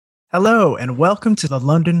Hello, and welcome to the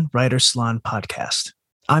London Writers' Salon podcast.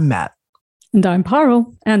 I'm Matt. And I'm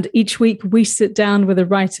Parul. And each week we sit down with a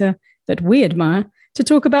writer that we admire to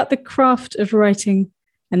talk about the craft of writing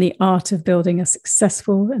and the art of building a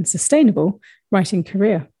successful and sustainable writing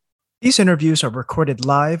career. These interviews are recorded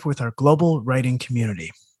live with our global writing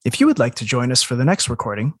community. If you would like to join us for the next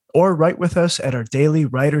recording or write with us at our daily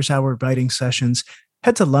Writers' Hour writing sessions,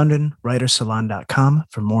 head to londonwritersalon.com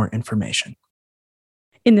for more information.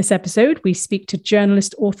 In this episode, we speak to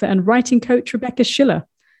journalist, author, and writing coach Rebecca Schiller.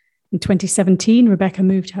 In 2017, Rebecca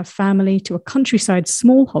moved her family to a countryside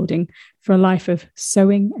smallholding for a life of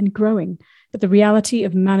sowing and growing. But the reality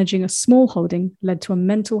of managing a smallholding led to a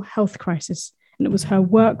mental health crisis, and it was her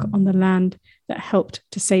work on the land that helped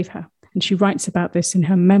to save her. And she writes about this in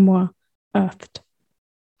her memoir, Earthed.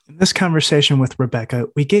 In this conversation with Rebecca,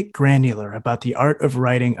 we get granular about the art of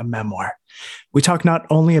writing a memoir. We talk not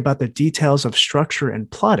only about the details of structure and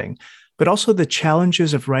plotting, but also the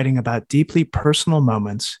challenges of writing about deeply personal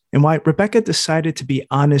moments and why Rebecca decided to be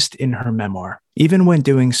honest in her memoir, even when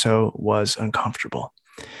doing so was uncomfortable.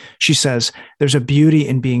 She says there's a beauty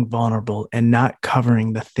in being vulnerable and not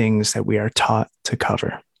covering the things that we are taught to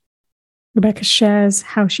cover. Rebecca shares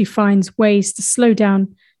how she finds ways to slow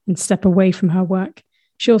down and step away from her work.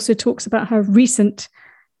 She also talks about her recent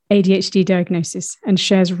ADHD diagnosis and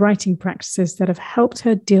shares writing practices that have helped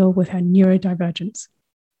her deal with her neurodivergence.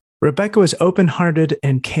 Rebecca was open-hearted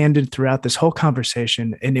and candid throughout this whole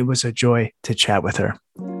conversation, and it was a joy to chat with her.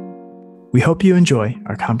 We hope you enjoy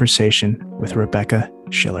our conversation with Rebecca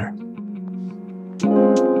Schiller.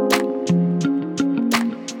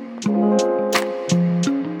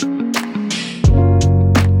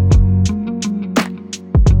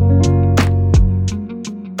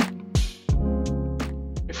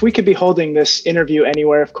 If we could be holding this interview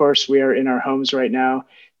anywhere, of course, we are in our homes right now.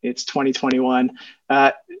 It's 2021.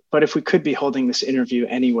 But if we could be holding this interview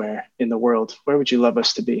anywhere in the world, where would you love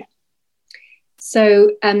us to be?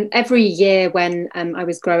 So every year when I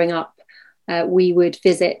was growing up, we would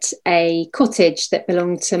visit a cottage that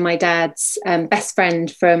belonged to my dad's best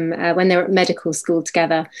friend from when they were at medical school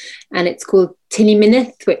together. And it's called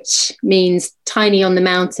Tinniminith, which means tiny on the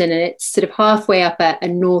mountain. And it's sort of halfway up a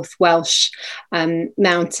North Welsh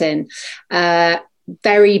mountain.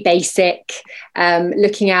 Very basic,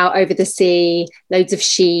 looking out over the sea, loads of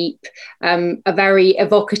sheep, a very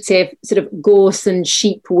evocative sort of gorse and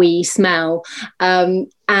sheep wee smell. And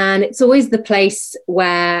it's always the place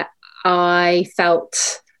where I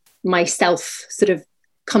felt myself sort of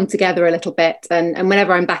come together a little bit. And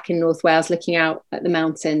whenever I'm back in North Wales looking out at the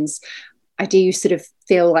mountains, I do sort of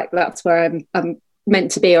feel like that's where I'm meant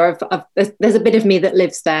to be, or there's a bit of me that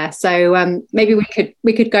lives there. So maybe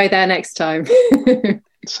we could go there next time.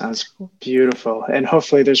 Sounds beautiful. And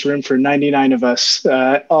hopefully there's room for 99 of us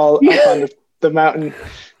all up on the mountain.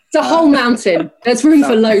 It's a whole mountain. There's room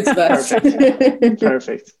for loads of us.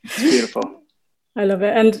 Perfect. It's beautiful. I love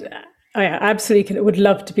it. And I absolutely would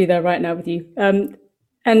love to be there right now with you. And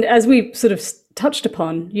as we sort of touched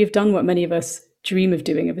upon, you've done what many of us dream of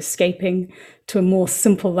doing, of escaping to a more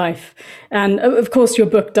simple life. And of course, your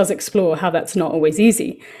book does explore how that's not always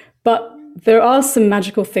easy. But there are some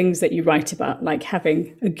magical things that you write about, like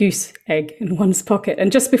having a goose egg in one's pocket.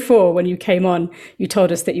 And just before, when you came on, you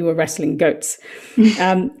told us that you were wrestling goats.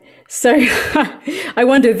 So I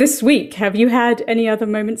wonder, this week, have you had any other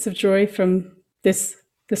moments of joy from this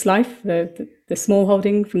life, the small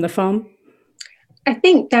holding from the farm? I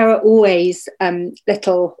think there are always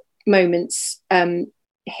little moments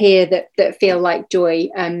here that feel like joy.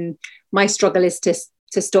 My struggle is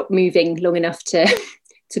to stop moving long enough to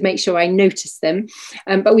make sure I notice them.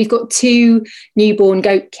 But we've got two newborn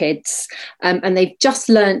goat kids, and they've just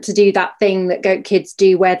learned to do that thing that goat kids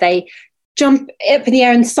do where they jump up in the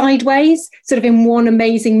air and sideways, sort of in one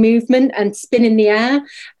amazing movement, and spin in the air.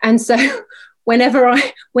 And so whenever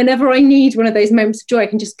I need one of those moments of joy, I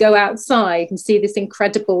can just go outside and see this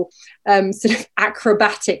incredible sort of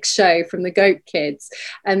acrobatic show from the goat kids.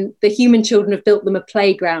 And the human children have built them a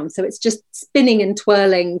playground. So it's just spinning and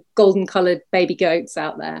twirling golden coloured baby goats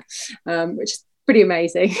out there, which is pretty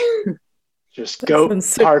amazing. Just goat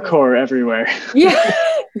parkour everywhere. Yeah,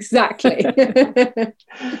 exactly.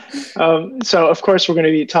 So, of course, we're going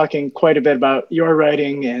to be talking quite a bit about your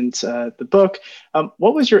writing and the book.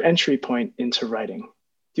 What was your entry point into writing?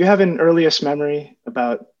 Do you have an earliest memory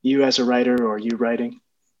about you as a writer or you writing?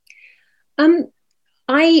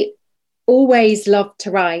 I always loved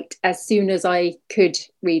to write as soon as I could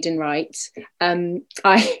read and write.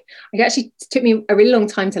 I actually took me a really long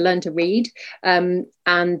time to learn to read, and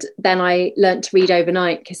then I learned to read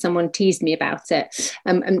overnight because someone teased me about it.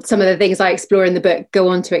 And some of the things I explore in the book go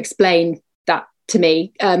on to explain that to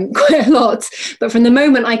me quite a lot. But from the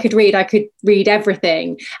moment I could read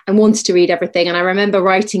everything and wanted to read everything. And I remember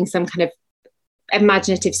writing some kind of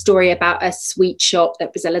imaginative story about a sweet shop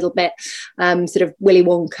that was a little bit sort of Willy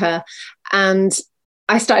Wonka. And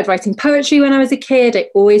I started writing poetry when I was a kid. I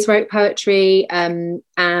always wrote poetry. And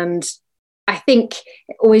I think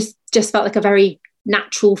it always just felt like a very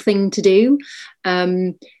natural thing to do.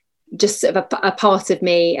 Just sort of a part of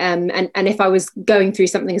me. And if I was going through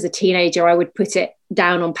something as a teenager, I would put it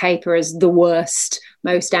down on paper as the worst,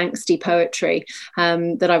 most angsty poetry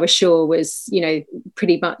that I was sure was,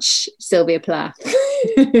 pretty much Sylvia Plath.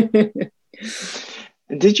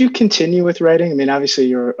 And did you continue with writing? I mean, obviously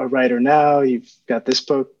you're a writer now, you've got this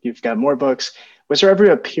book, you've got more books. Was there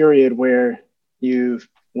ever a period where you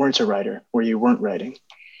weren't a writer, where you weren't writing?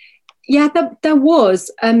 Yeah, there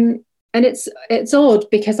was. And it's odd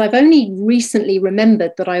because I've only recently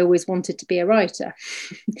remembered that I always wanted to be a writer.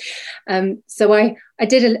 So I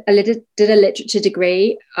did a literature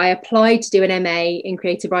degree. I applied to do an MA in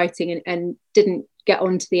creative writing and didn't get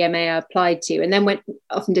onto the MA I applied to, and then went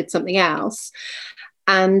off and did something else.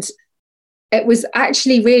 And it was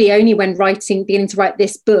actually really only when beginning to write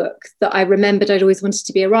this book that I remembered I'd always wanted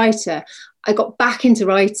to be a writer. I got back into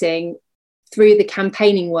writing through the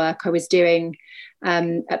campaigning work I was doing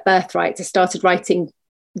at Birthright. I started writing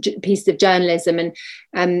pieces of journalism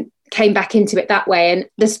and came back into it that way. And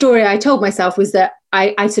the story I told myself was that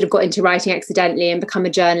I sort of got into writing accidentally and become a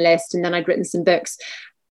journalist, and then I'd written some books.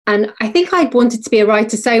 And I think I'd wanted to be a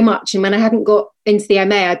writer so much, and when I hadn't got into the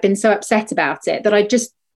MA, I'd been so upset about it that I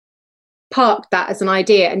just parked that as an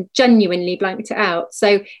idea and genuinely blanked it out.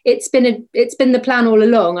 So it's been the plan all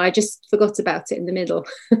along. I just forgot about it in the middle.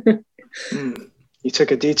 You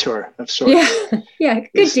took a detour of sorts. Yeah,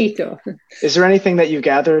 good detour. Is there anything that you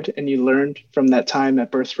gathered and you learned from that time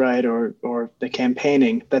at Birthright or the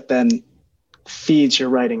campaigning that then feeds your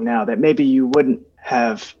writing now that maybe you wouldn't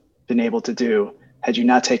have been able to do had you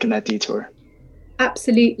not taken that detour?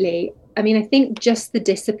 Absolutely. I mean, I think just the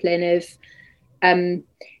discipline of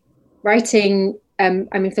writing.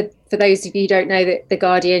 For those of you who don't know, that The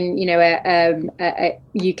Guardian, a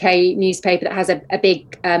UK newspaper that has a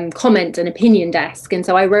big comment and opinion desk. And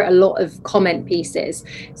so I wrote a lot of comment pieces.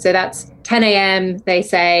 So that's 10 a.m. They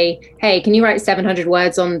say, hey, can you write 700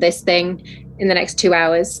 words on this thing in the next 2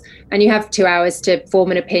 hours? And you have 2 hours to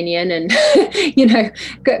form an opinion and,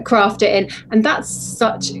 craft it in. And that's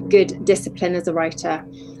such good discipline as a writer.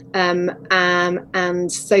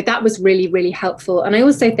 And so that was really, really helpful. And I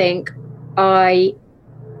also think I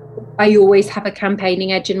always have a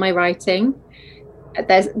campaigning edge in my writing.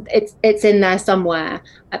 It's in there somewhere.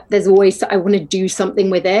 There's always, I want to do something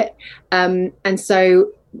with it. And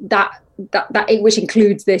so that which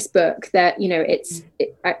includes this book, that,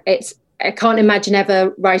 I can't imagine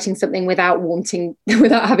ever writing something without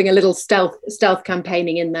having a little stealth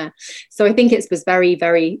campaigning in there. So I think it was very,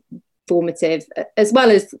 very formative, as well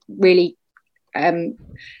as really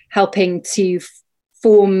helping to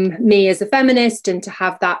form me as a feminist and to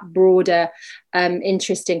have that broader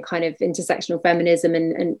interest in kind of intersectional feminism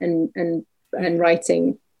and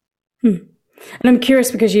writing. And I'm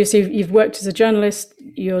curious, because you've worked as a journalist,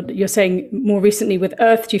 you're saying more recently with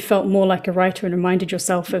Earth, you felt more like a writer and reminded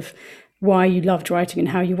yourself of why you loved writing and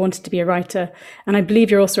how you wanted to be a writer. And I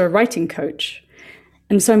believe you're also a writing coach.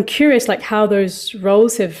 And so I'm curious, like, how those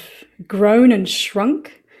roles have grown and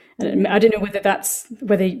shrunk. And I don't know whether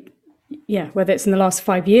it's in the last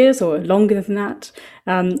 5 years or longer than that.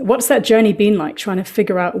 What's that journey been like, trying to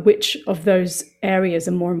figure out which of those areas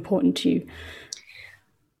are more important to you?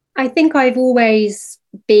 I think I've always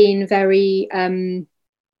been very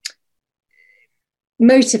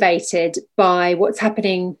motivated by what's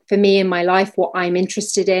happening for me in my life, what I'm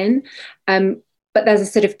interested in. But there's a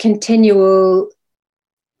sort of continual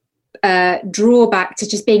drawback to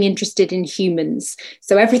just being interested in humans.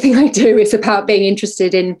 So everything I do is about being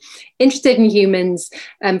interested in humans,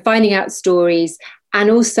 finding out stories, and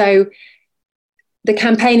also the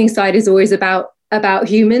campaigning side is always about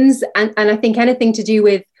humans. And I think anything to do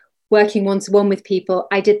with working one-to-one with people,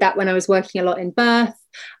 I did that when I was working a lot in birth.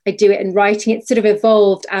 I do it in writing. It sort of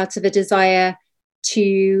evolved out of a desire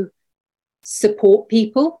to support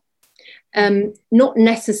people. Not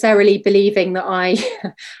necessarily believing that I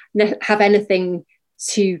have anything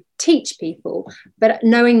to teach people, but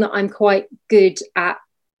knowing that I'm quite good at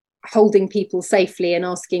holding people safely and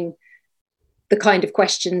asking the kind of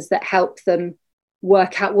questions that help them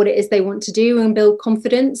work out what it is they want to do and build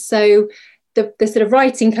confidence. So the sort of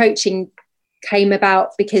writing coaching came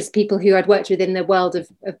about because people who I'd worked with in the world of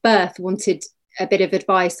birth wanted a bit of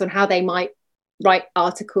advice on how they might write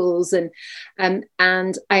articles, and I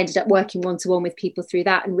ended up working one-to-one with people through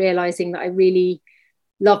that and realizing that I really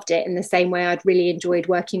loved it in the same way I'd really enjoyed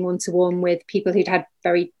working one-to-one with people who'd had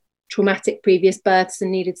very traumatic previous births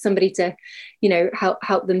and needed somebody to, you know,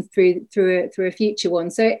 help them through a future one.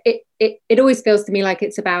 So it always feels to me like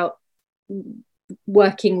it's about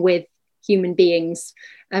working with human beings,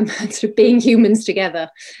 sort of being humans together,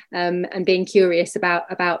 and being curious about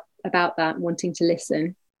that, wanting to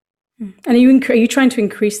listen. And are you trying to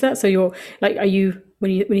increase that? So you're like, are you,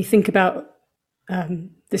 when you think about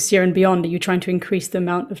this year and beyond, are you trying to increase the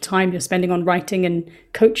amount of time you're spending on writing and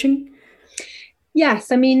coaching?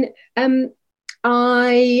 Yes, I mean,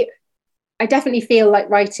 I definitely feel like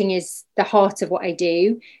writing is the heart of what I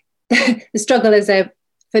do. The struggle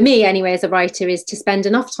for me anyway, as a writer, is to spend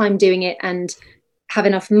enough time doing it and have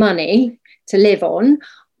enough money to live on,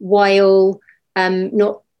 while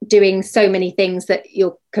not doing so many things that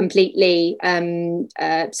you're completely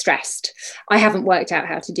stressed. I haven't worked out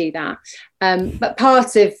how to do that. But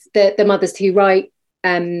part of the Mothers Who Write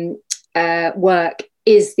work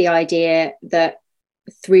is the idea that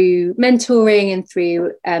through mentoring and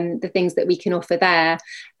through the things that we can offer there,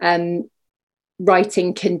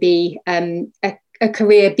 writing can be a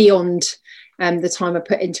career beyond the time I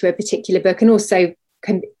put into a particular book, and also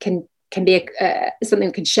can be something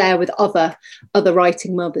we can share with other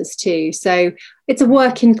writing mothers too. So it's a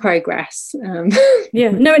work in progress. Yeah,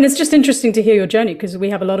 no, and it's just interesting to hear your journey, because we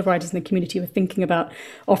have a lot of writers in the community who are thinking about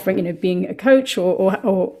offering, you know, being a coach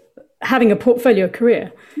or having a portfolio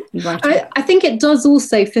career in writing. I think it does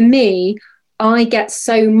also, for me, I get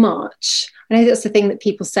so much. I know that's the thing that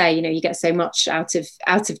people say, you know, you get so much out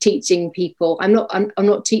of teaching people. I'm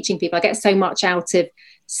not teaching people. I get so much out of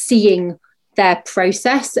seeing their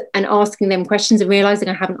process and asking them questions and realizing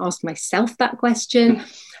I haven't asked myself that question.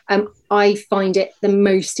 I find it the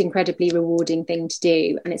most incredibly rewarding thing to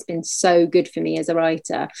do, and it's been so good for me as a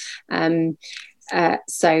writer.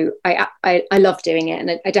 So I love doing it,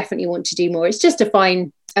 and I definitely want to do more. It's just a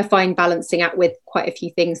fine balancing act with quite a few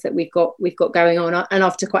things that we've got going on, and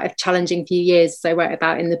after quite a challenging few years, as I wrote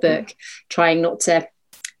about in the book, trying not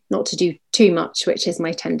to do too much, which is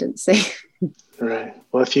my tendency. Right.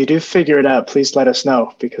 Well, if you do figure it out, please let us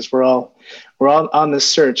know, because we're all on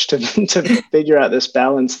this search to figure out this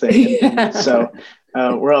balance thing. And so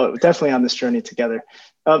we're all definitely on this journey together.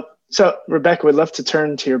 So Rebecca, we'd love to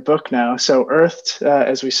turn to your book now. So Earthed,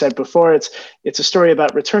 as we said before, it's a story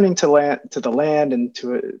about returning to the land, and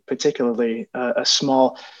to particularly a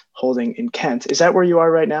small holding in Kent. Is that where you are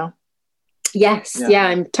right now? Yes. Yeah.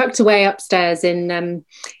 I'm tucked away upstairs in an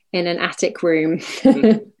attic room.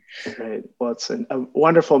 Great. Well, it's a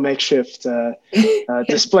wonderful makeshift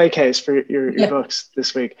display case for your books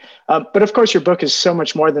this week. But of course, your book is so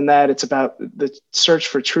much more than that. It's about the search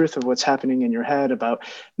for truth of what's happening in your head, about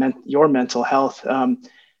your mental health.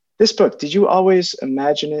 This book, did you always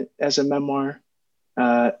imagine it as a memoir?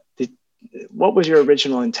 What was your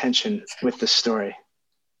original intention with this story?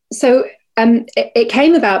 So it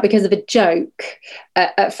came about because of a joke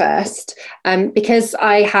at first, because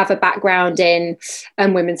I have a background in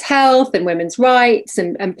women's health and women's rights,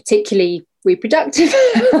 and particularly reproductive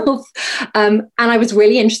health. And I was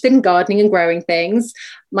really interested in gardening and growing things.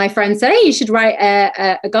 My friend said, hey, you should write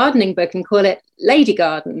a gardening book and call it Lady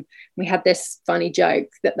Garden. We had this funny joke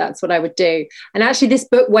that that's what I would do. And actually this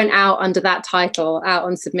book went out under that title, out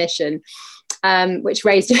on submission, which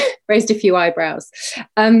raised a few eyebrows.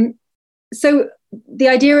 So the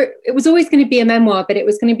idea, it was always going to be a memoir, but it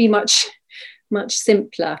was going to be much, much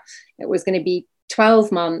simpler. It was going to be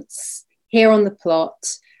 12 months here on the plot,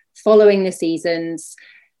 following the seasons,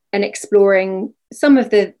 and exploring some of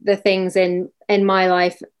the things in my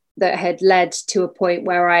life that had led to a point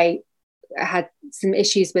where I had some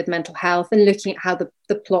issues with mental health, and looking at how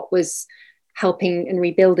the plot was helping and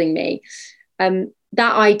rebuilding me.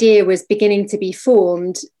 That idea was beginning to be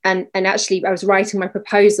formed, and actually I was writing my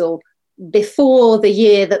proposal before the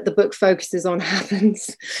year that the book focuses on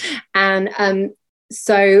happens. And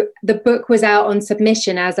so the book was out on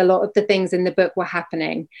submission as a lot of the things in the book were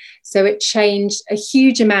happening. So it changed a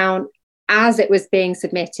huge amount as it was being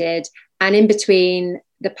submitted, and in between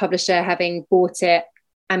the publisher having bought it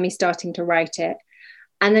and me starting to write it.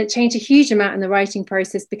 And it changed a huge amount in the writing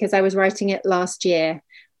process because I was writing it last year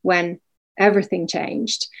when everything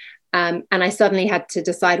changed. And I suddenly had to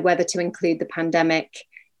decide whether to include the pandemic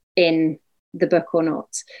in the book or not.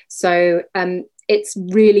 So it's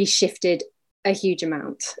really shifted a huge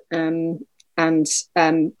amount, and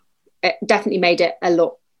it definitely made it a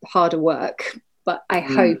lot harder work, but I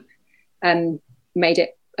hope made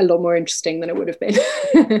it a lot more interesting than it would have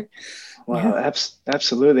been. Wow,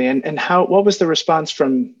 absolutely. And what was the response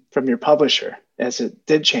from your publisher as it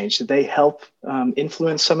did change? Did they help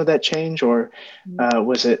influence some of that change, or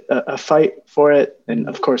was it a fight for it? And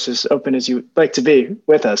of course, as open as you like to be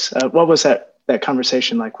with us, what was that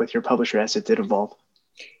conversation like with your publisher as it did evolve?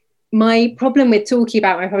 My problem with talking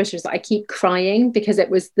about my publisher is that I keep crying, because it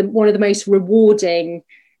was one of the most rewarding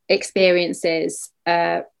experiences,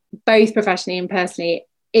 both professionally and personally,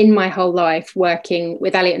 in my whole life, working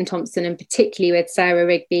with Elliot and Thompson, and particularly with Sarah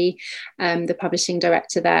Rigby, the publishing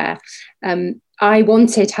director there. I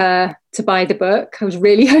wanted her to buy the book. I was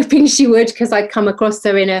really hoping she would, because I'd come across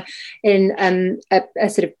her in a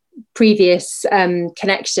sort of previous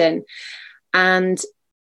connection, and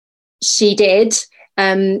she did.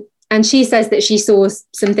 And she says that she saw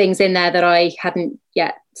some things in there that I hadn't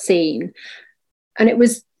yet seen. And it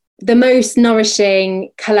was the most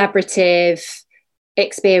nourishing, collaborative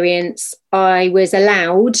experience. I was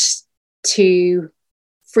allowed to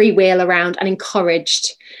freewheel around and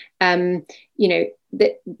encouraged. The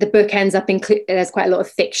book ends up there's quite a lot of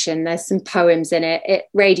fiction. There's some poems in it. It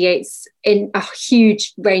radiates in a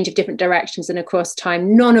huge range of different directions and across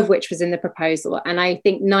time, none of which was in the proposal. And I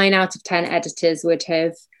think 9 out of 10 editors would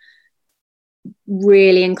have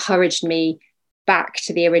really encouraged me back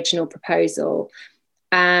to the original proposal.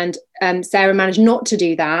 And Sarah managed not to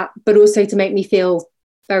do that, but also to make me feel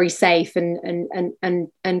very safe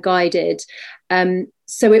and guided.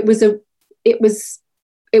 So it was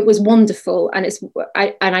wonderful, and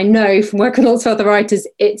I know from working with lots of other writers,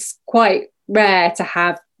 it's quite rare to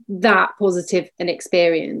have that positive an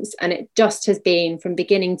experience, and it just has been, from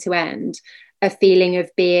beginning to end, a feeling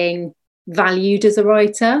of being valued as a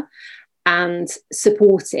writer and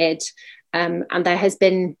supported. And there has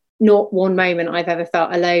been not one moment I've ever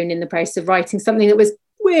felt alone in the process of writing something that was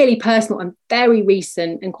really personal and very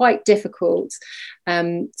recent and quite difficult.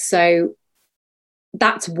 So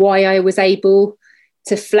that's why I was able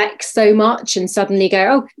to flex so much and suddenly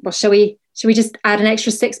go, oh, well, shall we just add an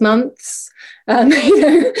extra 6 months?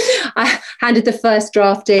 I handed the first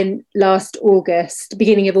draft in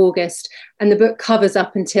beginning of August, and the book covers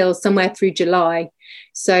up until somewhere through July.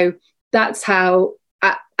 So that's how,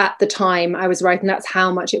 at the time I was writing, that's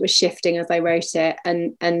how much it was shifting as I wrote it.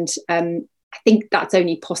 And I think that's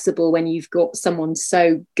only possible when you've got someone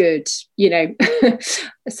so good, sort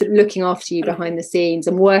of looking after you behind the scenes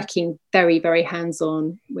and working very, very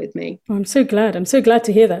hands-on with me. Oh, I'm so glad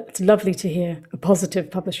to hear that. It's lovely to hear a positive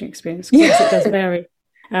publishing experience, because it does vary.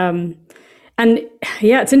 And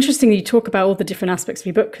it's interesting that you talk about all the different aspects of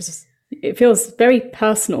your book, because it feels very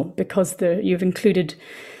personal, because you've included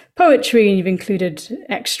poetry and you've included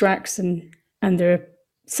extracts, and there are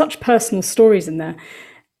such personal stories in there.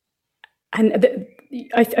 And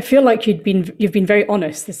I feel like you've been very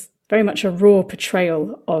honest. There's very much a raw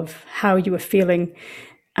portrayal of how you were feeling,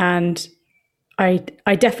 and I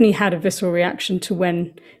definitely had a visceral reaction to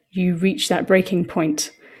when you reached that breaking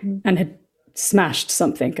point and had smashed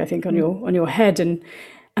something, I think, on your head, and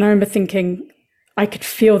I remember thinking, I could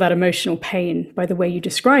feel that emotional pain by the way you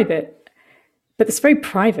describe it, but it's very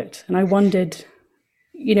private, and I wondered,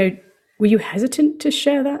 were you hesitant to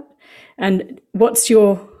share that? And what's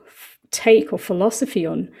your take or philosophy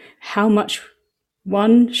on how much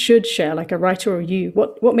one should share, like a writer or you?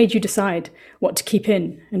 What made you decide what to keep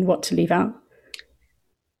in and what to leave out?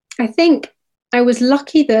 I think I was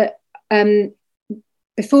lucky that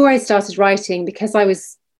before I started writing, because I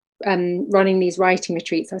was running these writing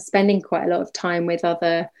retreats, I was spending quite a lot of time with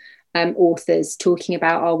other authors talking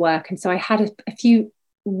about our work. And so I had a few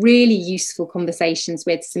really useful conversations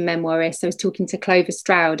with some memoirists. I was talking to Clover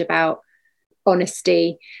Stroud about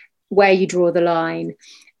honesty, where you draw the line.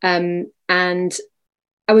 And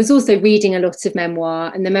I was also reading a lot of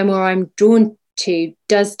memoir, and the memoir I'm drawn to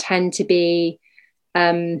does tend to be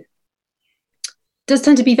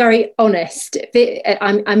very honest. I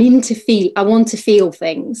want to feel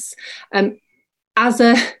things. As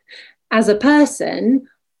a person,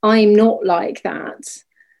 I'm not like that.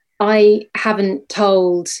 I haven't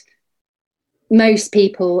told most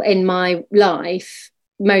people in my life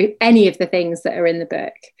any of the things that are in the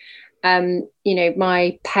book.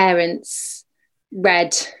 My parents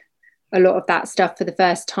read a lot of that stuff for the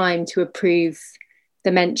first time to approve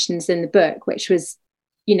the mentions in the book, which was,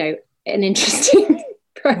 an interesting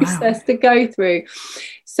process to go through.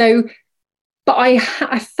 So, but I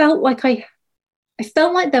felt like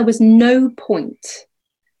there was no point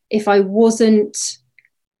if I wasn't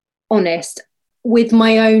honest with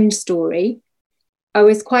my own story I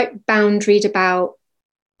was quite boundaried about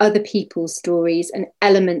other people's stories and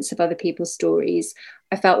elements of other people's stories.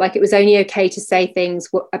 I felt like it was only okay to say things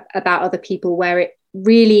about other people where it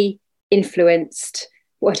really influenced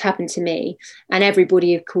what happened to me. And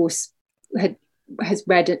everybody, of course, has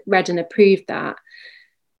read and approved that.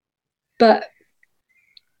 But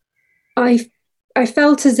I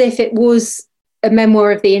felt as if it was a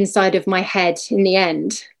memoir of the inside of my head in the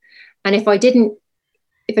end. And if I didn't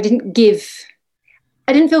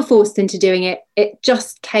feel forced into doing it. It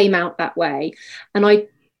just came out that way. And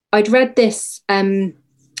I'd read this. I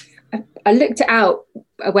looked it out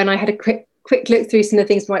when I had a quick look through some of the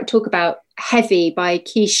things we might talk about. Heavy by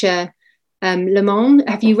Keisha Lemon.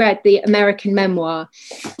 Have you read the American Memoir?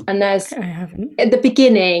 And I haven't. At the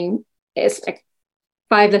beginning, it's like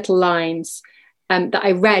 5 little lines that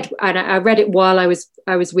I read, and I read it while I was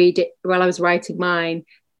writing mine.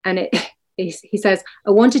 And he says,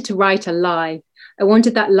 I wanted to write a lie. I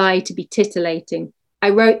wanted that lie to be titillating. I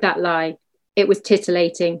wrote that lie. It was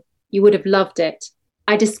titillating. You would have loved it.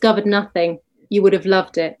 I discovered nothing. You would have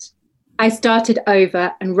loved it. I started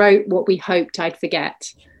over and wrote what we hoped I'd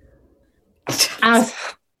forget.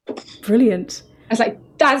 Brilliant. I was like,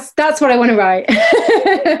 that's what I want to write.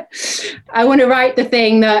 I want to write the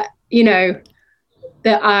thing that,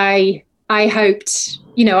 that I hoped,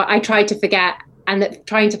 I tried to forget, and that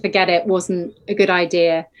trying to forget it wasn't a good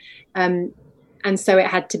idea. And so it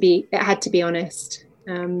had to be honest.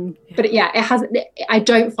 But yeah, I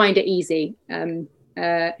don't find it easy.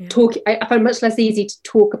 I find it much less easy to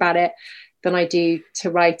talk about it than I do to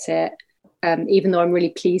write it, even though I'm really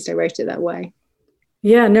pleased I wrote it that way.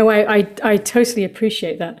 Yeah, no, I totally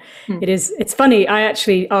appreciate that. It's funny. I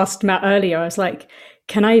actually asked Matt earlier, I was like,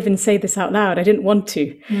 can I even say this out loud? I didn't want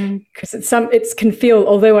to, because it can feel,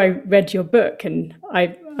 although I read your book and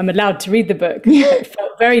I'm allowed to read the book, it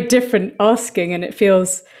felt very different asking, and it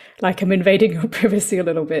feels like I'm invading your privacy a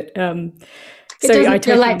little bit. It doesn't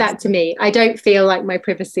feel like that to me. I don't feel like my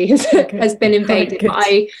privacy has been invaded. But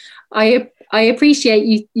I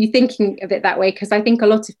appreciate you thinking of it that way, because I think a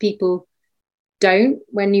lot of people don't.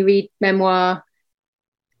 When you read memoir,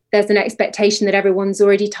 there's an expectation that everyone's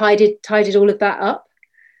already tidied all of that up.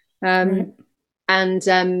 And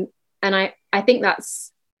I think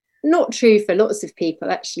that's not true for lots of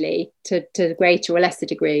people, actually, to greater or lesser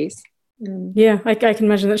degrees. Yeah, I can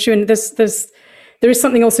imagine that's true. And there is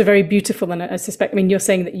something also very beautiful, and I suspect, you're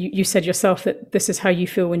saying that you said yourself that this is how you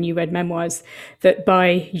feel when you read memoirs, that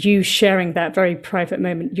by you sharing that very private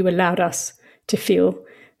moment, you allowed us to feel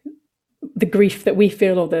the grief that we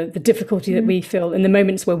feel, or the difficulty that we feel. In the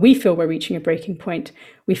moments where we feel we're reaching a breaking point,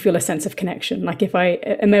 we feel a sense of connection. Like if I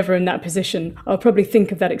am ever in that position, I'll probably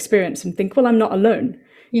think of that experience and think, well, I'm not alone,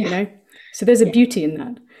 So there's a beauty in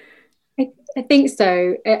that. I think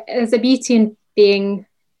so. There's a beauty in being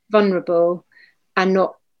vulnerable and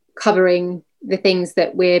not covering the things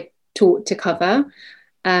that we're taught to cover.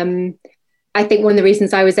 I think one of the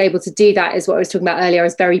reasons I was able to do that is what I was talking about earlier. I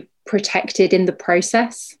was very protected in the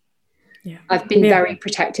process. Yeah. I've been very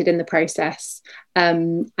protected in the process.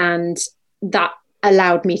 And that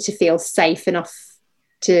allowed me to feel safe enough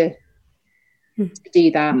to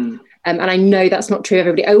do that. And I know that's not true of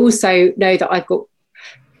everybody. I also know that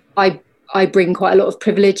I bring quite a lot of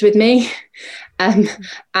privilege with me. And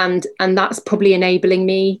that's probably enabling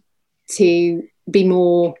me to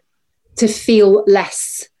feel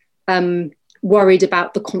less worried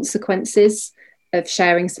about the consequences of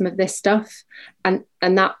sharing some of this stuff. And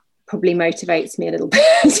that probably motivates me a little bit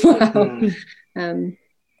as well.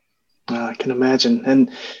 I can imagine. And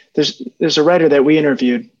there's a writer that we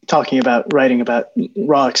interviewed talking about writing about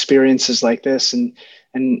raw experiences like this, and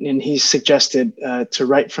he suggested to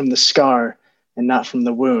write from the scar and not from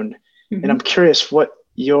the wound. And I'm curious what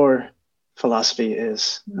your philosophy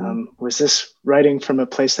is. Was this writing from a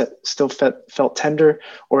place that still felt tender,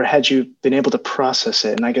 or had you been able to process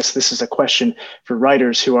it? And I guess this is a question for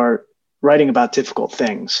writers who are writing about difficult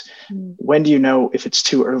things. When do you know if it's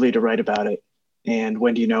too early to write about it? And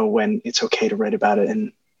when do you know when it's okay to write about it?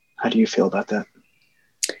 And how do you feel about that?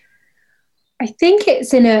 I think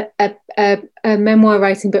it's in a memoir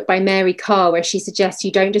writing book by Mary Carr, where she suggests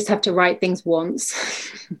you don't just have to write things once,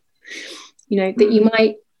 that you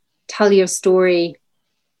might tell your story,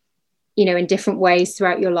 in different ways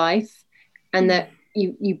throughout your life, and that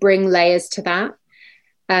you bring layers to that.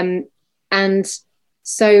 And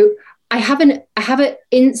so I have an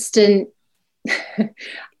instant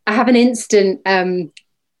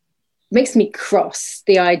makes me cross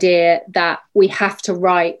the idea that we have to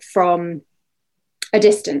write from a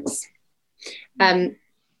distance.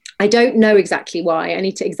 I don't know exactly why. I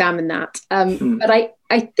need to examine that. But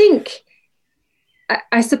I think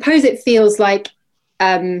I suppose it feels like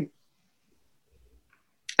I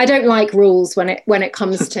don't like rules when it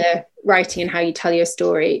comes to writing and how you tell your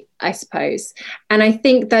story, I suppose. And I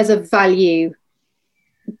think there's a value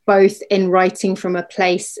both in writing from a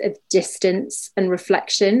place of distance and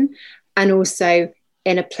reflection, and also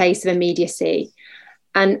in a place of immediacy.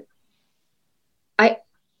 And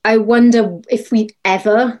I wonder if we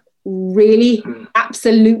ever really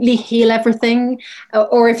absolutely heal everything,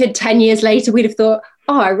 or if in 10 years later we'd have thought,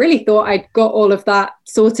 oh, I really thought I'd got all of that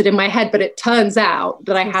sorted in my head, but it turns out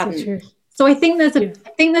that I hadn't. So I think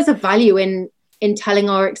there's a value in telling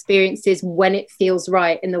our experiences when it feels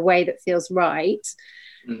right, in the way that feels right,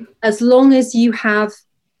 as long as you have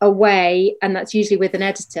a way, and that's usually with an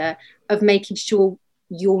editor, of making sure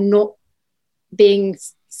you're not being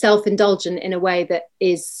self-indulgent in a way that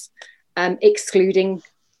is excluding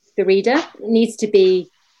the reader. It needs to be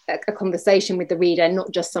a conversation with the reader,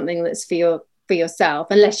 not just something that's for yourself,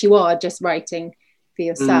 unless you are just writing for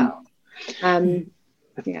yourself.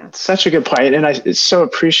 Yeah, such a good point. And I so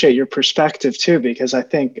appreciate your perspective too, because I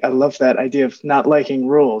love that idea of not liking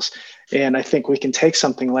rules. And I think we can take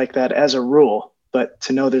something like that as a rule, but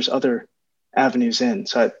to know there's other avenues in.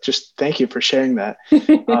 So I just thank you for sharing that.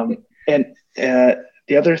 And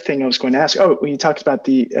the other thing I was going to ask, when you talked about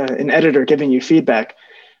an editor giving you feedback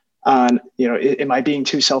on, am I being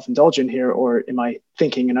too self-indulgent here, or am I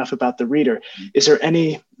thinking enough about the reader? Is there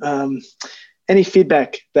any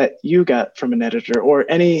feedback that you got from an editor, or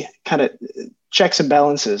any kind of checks and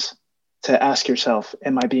balances to ask yourself,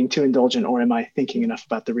 am I being too indulgent, or am I thinking enough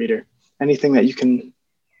about the reader? Anything that you can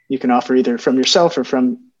offer either from yourself or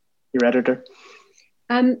from your editor?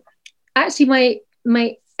 Actually,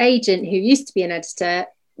 my agent, who used to be an editor,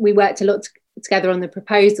 we worked a lot together on the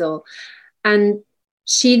proposal, and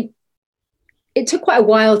it took quite a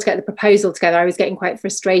while to get the proposal together. I was getting quite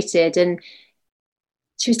frustrated, and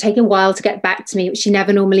she was taking a while to get back to me, which she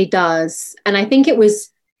never normally does. And I think it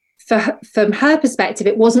was, from her perspective,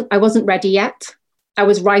 I wasn't ready yet. I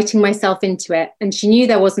was writing myself into it, and she knew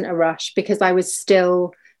there wasn't a rush because I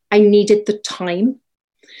needed the time.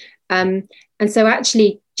 And so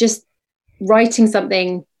actually just writing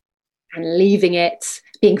something and leaving it,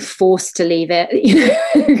 being forced to leave it,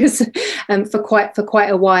 because for quite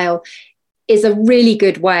a while, is a really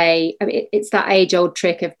good way. I mean, it's that age-old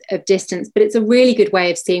trick of distance, but it's a really good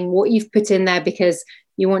way of seeing what you've put in there because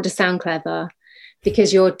you want to sound clever,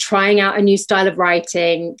 because you're trying out a new style of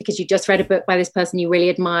writing, because you just read a book by this person you really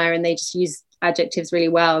admire and they just use adjectives really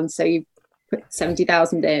well, and so you put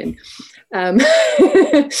 70,000 in. And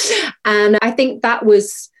I think that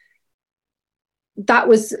was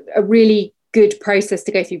a really good process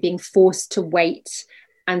to go through, being forced to wait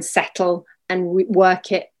and settle and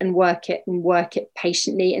work it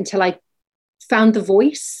patiently until I found the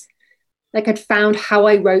voice. Like I'd found how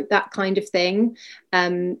I wrote that kind of thing,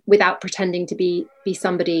 without pretending to be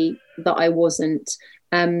somebody that I wasn't.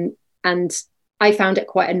 And I found it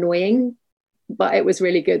quite annoying, but it was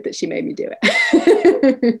really good that she made me do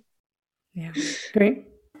it. Yeah, great.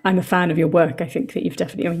 I'm a fan of your work. I think that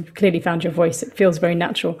you've clearly found your voice. It feels very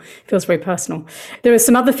natural, feels very personal. There are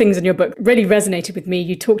some other things in your book really resonated with me.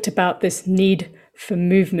 You talked about this need for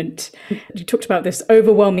movement. You talked about this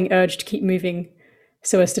overwhelming urge to keep moving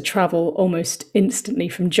so as to travel almost instantly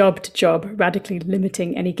from job to job, radically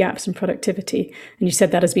limiting any gaps in productivity. And you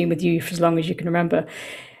said that has been with you for as long as you can remember.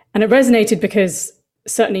 And it resonated because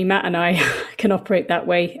certainly Matt and I can operate that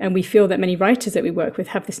way. And we feel that many writers that we work with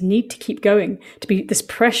have this need to keep going, to be this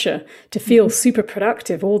pressure to feel super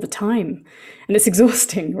productive all the time. And it's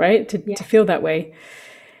exhausting, right? To feel that way.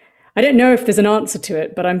 I don't know if there's an answer to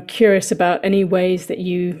it, but I'm curious about any ways that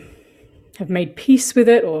you have made peace with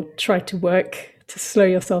it or tried to work to slow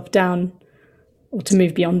yourself down or to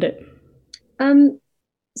move beyond it.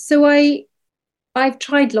 So I've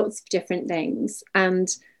tried lots of different things, and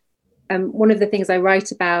one of the things I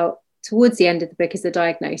write about towards the end of the book is the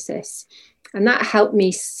diagnosis. And that helped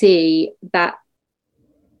me see that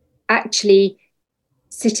actually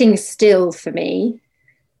sitting still for me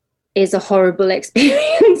is a horrible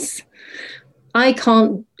experience.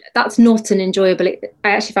 That's not an enjoyable, I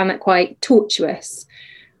actually found that quite tortuous.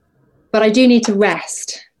 But I do need to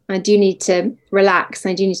rest. I do need to relax.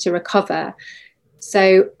 I do need to recover.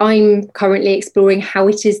 So I'm currently exploring how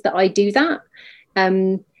it is that I do that.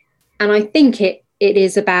 And I think it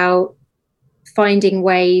is about finding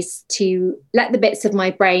ways to let the bits of my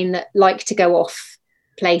brain that like to go off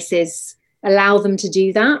places, allow them to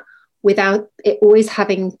do that without it always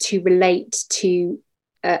having to relate to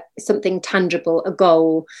something tangible, a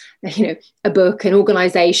goal, a book, an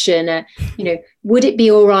organization, would it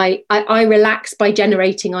be all right? I relax by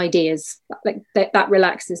generating ideas. Like that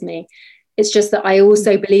relaxes me. It's just that I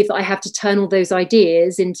also believe that I have to turn all those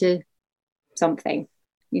ideas into something,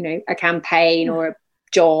 a campaign or a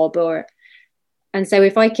job, and so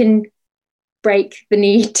if I can break the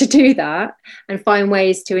need to do that and find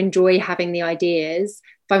ways to enjoy having the ideas,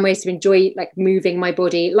 find ways to enjoy like moving my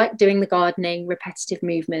body, like doing the gardening, repetitive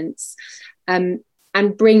movements, and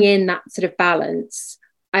bring in that sort of balance,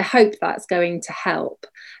 I hope that's going to help.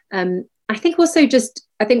 I think also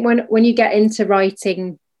I think when you get into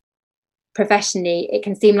writing professionally, it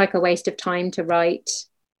can seem like a waste of time to write.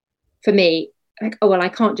 For me, like, oh well, I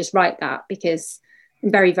can't just write that because I'm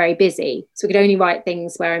very, very busy, so we could only write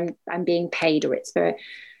things where I'm being paid, or it's for.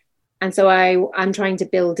 And so I'm trying to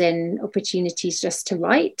build in opportunities just to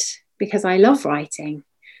write because I love writing,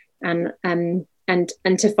 and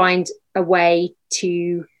to find a way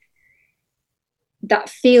to that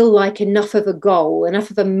feel like enough of a goal, enough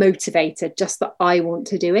of a motivator, just that I want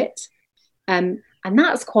to do it, and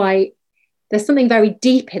that's there's something very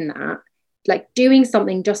deep in that, like doing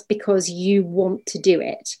something just because you want to do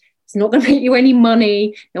it. It's not going to make you any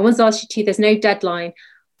money. No one's asked you to. There's no deadline.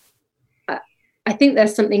 I think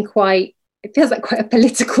there's something it feels like quite a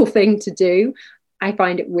political thing to do. I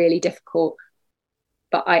find it really difficult,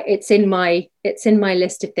 but it's in my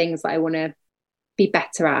list of things that I want to be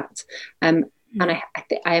better at. And I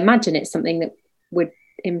imagine it's something that would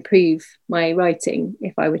improve my writing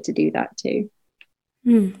if I were to do that too.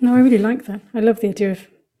 No, I really like that. I love the idea of,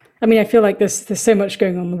 I feel like there's so much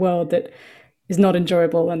going on in the world that is not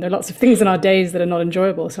enjoyable, and there are lots of things in our days that are not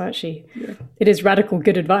enjoyable. So actually, it is radical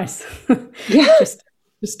good advice.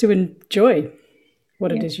 just to enjoy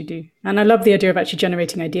what it is you do. And I love the idea of actually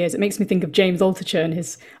generating ideas. It makes me think of James Altucher and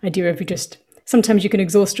his idea of sometimes you can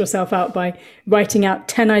exhaust yourself out by writing out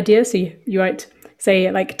 10 ideas. So you write, say,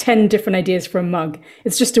 like 10 different ideas for a mug.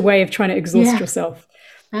 It's just a way of trying to exhaust yourself.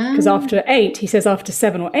 Because after 8, he says after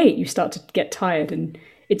 7 or 8, you start to get tired, and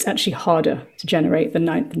it's actually harder to generate the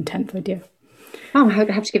 9th and 10th idea. Oh, I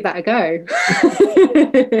have to give that a go.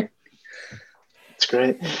 That's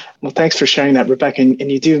great. Well, thanks for sharing that, Rebecca. And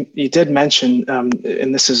you did mention,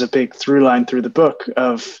 and this is a big through line through the book,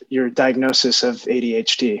 of your diagnosis of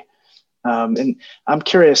ADHD. And I'm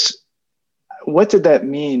curious, what did that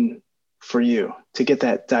mean for you to get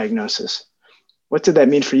that diagnosis? What did that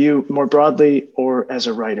mean for you more broadly or as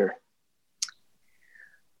a writer?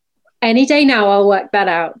 Any day now, I'll work that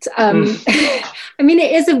out.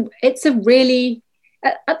 It's a really,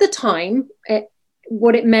 at the time,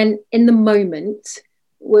 what it meant in the moment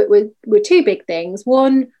were two big things.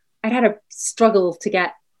 One, I'd had a struggle to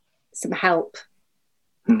get some help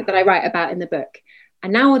that I write about in the book.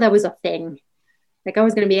 And now there was a thing, like I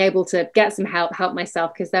was going to be able to get some help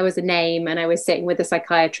myself, because there was a name, and I was sitting with a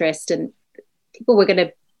psychiatrist, and people were going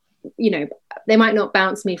to, they might not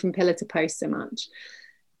bounce me from pillar to post so much.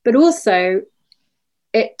 But also,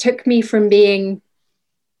 it took me from being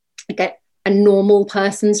like a normal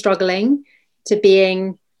person struggling to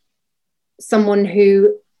being someone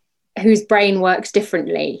whose brain works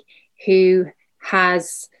differently, who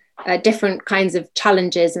has different kinds of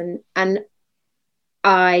challenges, and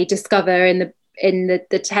I discover in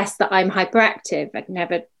the test that I'm hyperactive. I'd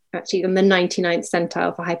never actually on the 99th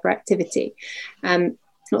centile for hyperactivity.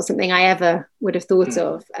 It's not something I ever would have thought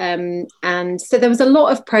of. And so there was a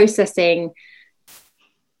lot of processing,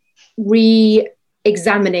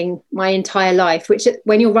 re-examining my entire life, which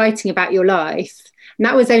when you're writing about your life, and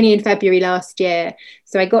that was only in February last year.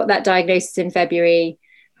 So I got that diagnosis in February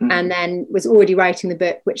and then was already writing the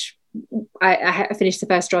book, which I finished the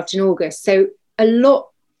first draft in August. So a lot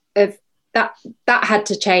of that had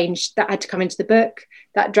to change, that had to come into the book,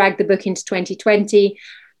 that dragged the book into 2020.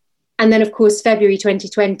 And then, of course, February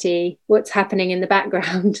 2020, what's happening in the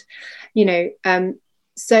background,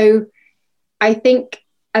 so I think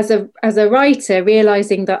as a writer,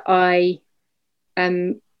 realizing that I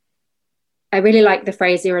really like the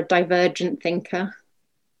phrase, you're a divergent thinker.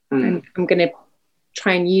 I'm going to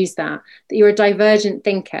try and use that you're a divergent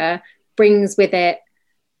thinker brings with it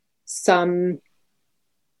some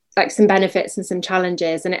benefits and some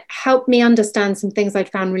challenges. And it helped me understand some things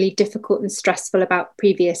I'd found really difficult and stressful about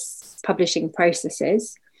previous publishing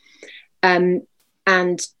processes, and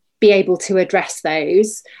be able to address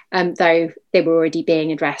those, though they were already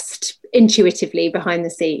being addressed intuitively behind the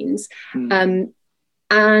scenes. And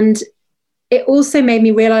it also made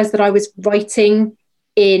me realize that I was writing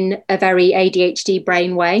in a very ADHD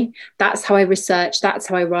brain way. That's how I research, that's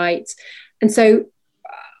how I write. And so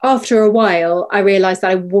after a while, I realized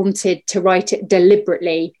that I wanted to write it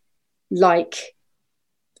deliberately, like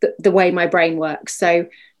the way my brain works. So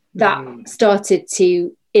that started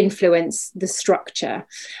to influence the structure.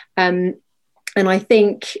 And I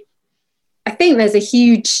think there's a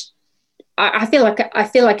huge, I feel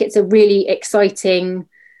like it's a really exciting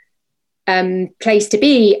place to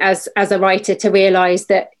be as a writer, to realize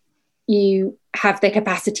that you have the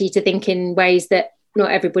capacity to think in ways that not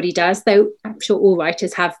everybody does, though I'm sure all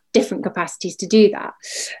writers have different capacities to do that.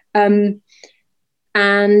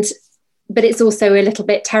 But it's also a little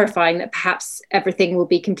bit terrifying that perhaps everything will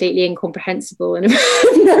be completely incomprehensible and of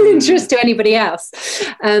no interest to anybody else.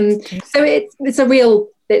 So it's a real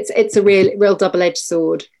double-edged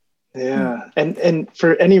sword. Yeah, and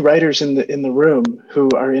for any writers in the room who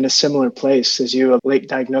are in a similar place as you, a late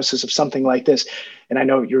diagnosis of something like this, and I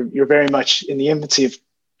know you're very much in the infancy of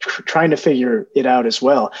trying to figure it out as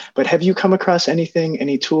well. But have you come across anything,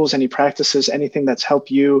 any tools, any practices, anything that's helped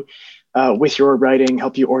you with your writing,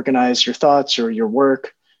 help you organize your thoughts or your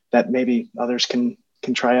work that maybe others can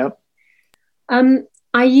try out?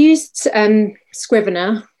 I used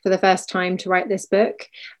Scrivener for the first time to write this book.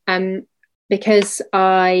 Because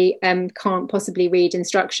I can't possibly read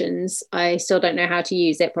instructions, I still don't know how to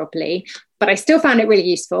use it properly, but I still found it really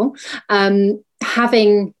useful.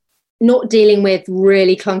 Not dealing with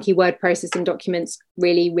really clunky word processing documents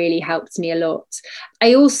really, really helped me a lot.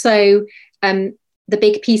 I also, the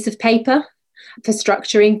big piece of paper for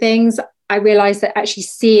structuring things, I realized that actually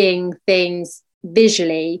seeing things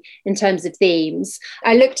visually in terms of themes,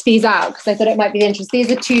 I looked these out because I thought it might be interesting.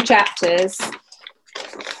 These are 2 chapters.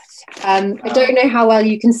 I don't know how well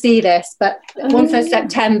you can see this, but one says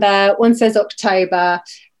September, one says October,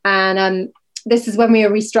 and this is when we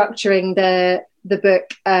were restructuring the book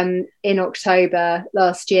in October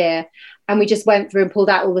last year, and we just went through and pulled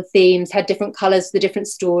out all the themes, had different colours for the different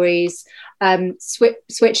stories,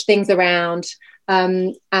 switched things around,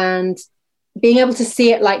 and being able to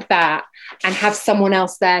see it like that and have someone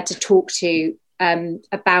else there to talk to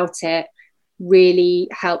about it really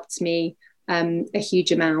helped me a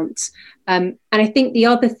huge amount. And I think the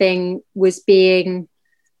other thing was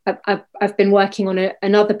I've been working on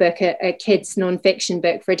another book, a kids non-fiction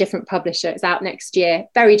book for a different publisher. It's out next year,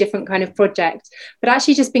 very different kind of project, but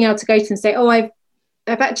actually just being able to go to and say, oh, I've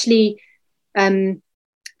actually,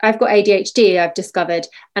 I've got ADHD, I've discovered,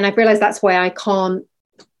 and I've realized that's why I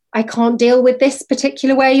can't deal with this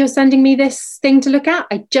particular way you're sending me this thing to look at.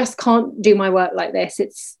 I just can't do my work like this.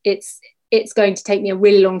 It's going to take me a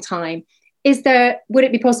really long time. Would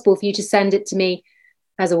it be possible for you to send it to me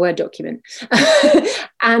as a Word document?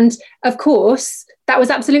 And of course, that was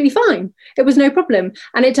absolutely fine. It was no problem.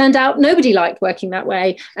 And it turned out nobody liked working that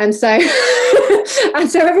way. And so, and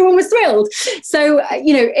so everyone was thrilled. So,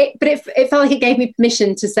 it felt like it gave me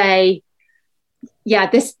permission to say, yeah,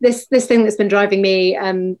 this thing that's been driving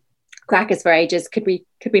me crackers for ages, could we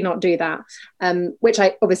not do that? Which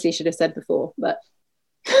I obviously should have said before, but.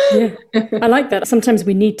 Yeah, I like that. Sometimes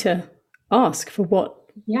we need to ask for what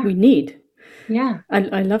we need. Yeah.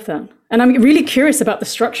 I love that. And I'm really curious about the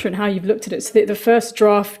structure and how you've looked at it. So the first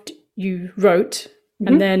draft you wrote,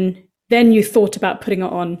 and then you thought about putting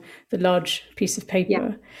it on the large piece of paper.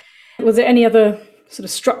 Yeah. Was there any other sort of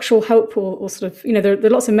structural help or sort of, there are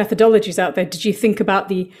lots of methodologies out there. Did you think about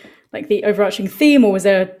the overarching theme, or was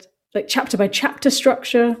there like chapter by chapter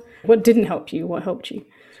structure? What didn't help you? What helped you?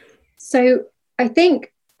 So I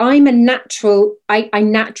think I'm a natural, I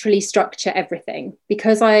naturally structure everything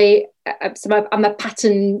because I'm a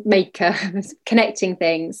pattern maker, connecting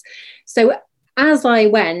things. So as I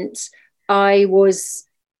went, I was,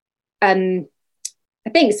 I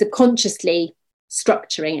think subconsciously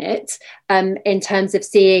structuring it in terms of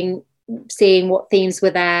seeing what themes were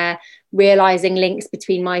there, realizing links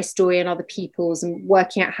between my story and other people's, and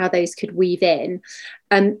working out how those could weave in.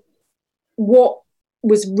 What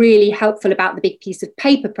was really helpful about the big piece of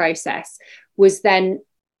paper process was then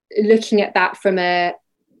looking at that from a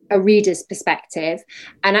reader's perspective.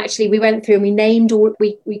 And actually we went through and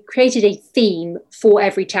we created a theme for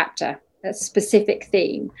every chapter, a specific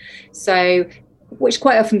theme. So, which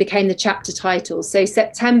quite often became the chapter title. So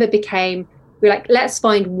September became, we're like, let's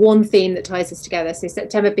find one theme that ties us together. So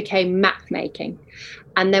September became map making.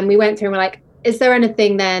 And then we went through and we're like, is there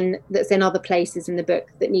anything then that's in other places in the book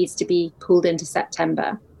that needs to be pulled into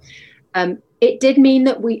September? It did mean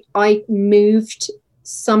that I moved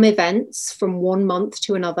some events from one month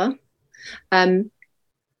to another,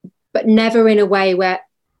 but never in a way where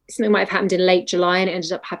something might have happened in late July and it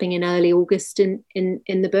ended up happening in early August in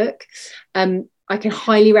the book. I can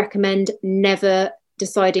highly recommend never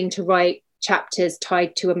deciding to write chapters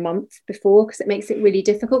tied to a month before, because it makes it really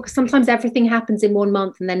difficult, because sometimes everything happens in 1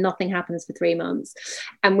 month and then nothing happens for 3 months.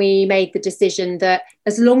 And we made the decision that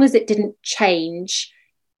as long as it didn't change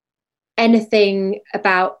anything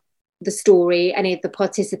about the story, any of the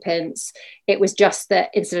participants, it was just that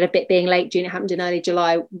instead of it being late June, it happened in early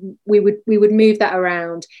July, we would move that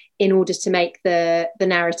around in order to make the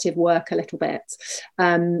narrative work a little bit.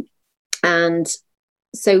 And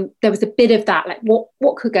so there was a bit of that, like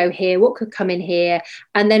what could go here, what could come in here,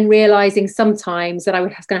 and then realizing sometimes that I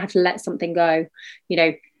was going to have to let something go. You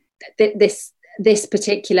know, this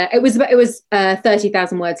particular, it was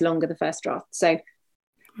 30,000 words longer, the first draft. So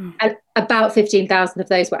about 15,000 of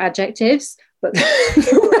those were adjectives, but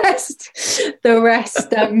the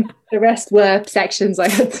rest were sections I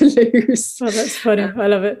had to lose. Oh, that's funny. I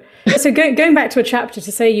love it. So going back to a chapter,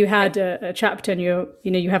 to say you had a chapter and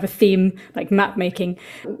you have a theme like map making,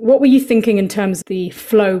 what were you thinking in terms of the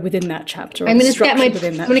flow within that chapter? I'm going to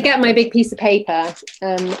get my big piece of paper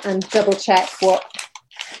and double check what.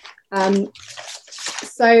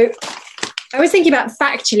 So I was thinking about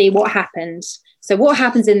factually what happened. So what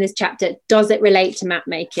happens in this chapter? Does it relate to map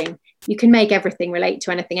making? You can make everything relate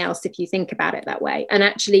to anything else if you think about it that way. And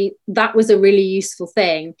actually, that was a really useful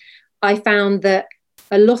thing. I found that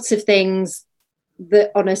a lot of things that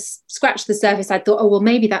on a scratch the surface, I thought, oh, well,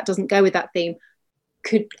 maybe that doesn't go with that theme,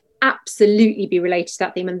 could absolutely be related to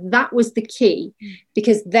that theme. And that was the key,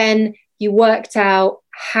 because then you worked out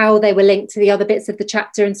how they were linked to the other bits of the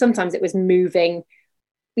chapter. And sometimes it was moving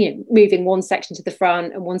one section to the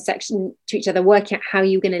front and one section to each other, working out how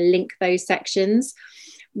you're going to link those sections,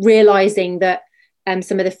 realizing that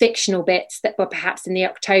some of the fictional bits that were perhaps in the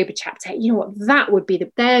October chapter, you know what, that would be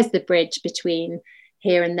there's the bridge between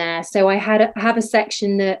here and there. So I have a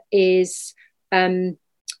section that is on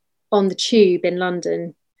the tube in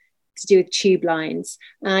London to do with tube lines,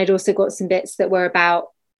 and I'd also got some bits that were about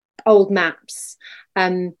old maps,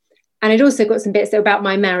 and I'd also got some bits that were about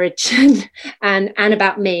my marriage and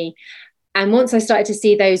about me. And once I started to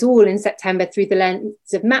see those all in September through the lens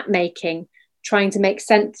of map making, trying to make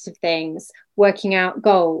sense of things, working out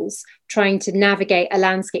goals, trying to navigate a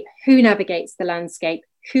landscape, who navigates the landscape,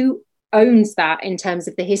 who owns that in terms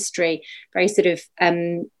of the history, very sort of,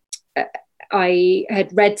 I had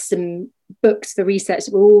read some books for research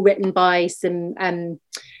that were all written by some,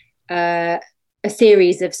 a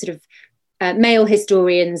series of sort of male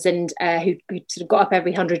historians and who sort of got up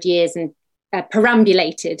every 100 years and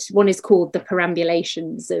perambulated. One is called The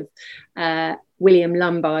Perambulations of William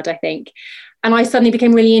Lombard, I think. And I suddenly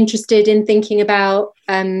became really interested in thinking about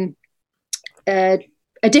a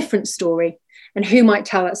different story and who might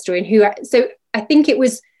tell that story and who. So I think it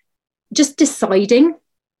was just deciding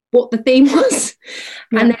what the theme was,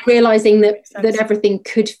 and then realizing that everything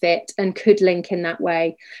could fit and could link in that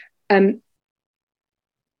way.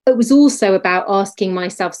 It was also about asking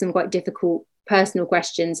myself some quite difficult personal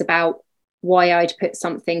questions about why I'd put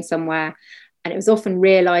something somewhere. And it was often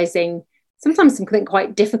realizing sometimes something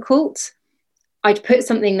quite difficult. I'd put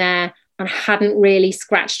something there and hadn't really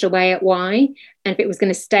scratched away at why. And if it was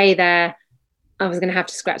going to stay there, I was going to have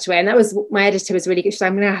to scratch away. And that was, my editor was really good. So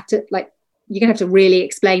I'm going to have to, like, you're going to have to really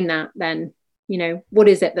explain that then, you know, what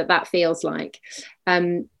is it that feels like?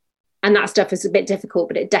 And that stuff was a bit difficult,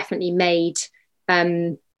 but it definitely made,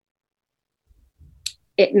 I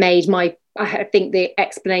think the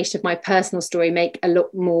explanation of my personal story make a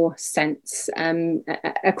lot more sense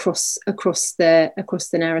across the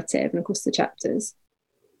narrative and across the chapters.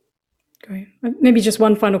 Great. Maybe just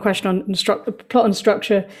one final question on plot and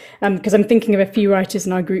structure, because I'm thinking of a few writers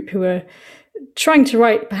in our group who are trying to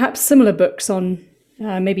write perhaps similar books on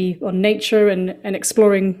maybe on nature and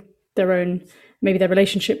exploring their own, maybe their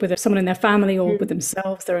relationship with someone in their family or with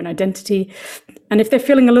themselves, their own identity. And if they're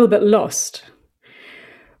feeling a little bit lost,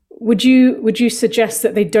 would you suggest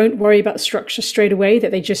that they don't worry about structure straight away,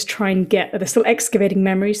 that they just try and they're still excavating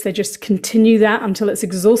memories, they just continue that until it's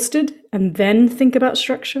exhausted and then think about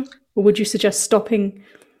structure? Or would you suggest stopping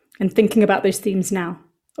and thinking about those themes now?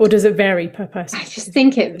 Or does it vary per person? I just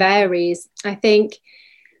think it varies. I think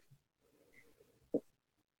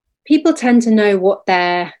people tend to know what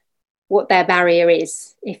their barrier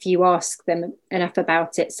is if you ask them enough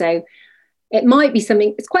about it. So it might be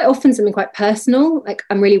something, it's quite often something quite personal. Like,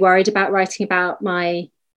 I'm really worried about writing about my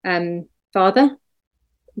father.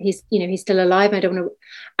 He's still alive. I don't want to,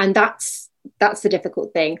 and that's the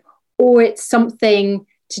difficult thing. Or it's something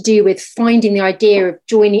to do with finding the idea of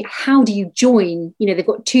joining. How do you join? You know, they've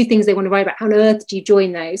got two things they want to write about. How on earth do you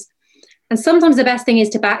join those? And sometimes the best thing is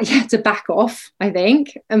to back off, I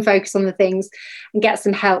think, and focus on the things and get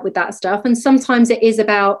some help with that stuff. And sometimes it is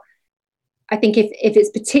about I think if it's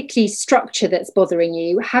particularly structure that's bothering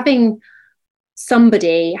you, having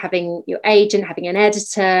your agent, having an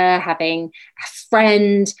editor, having a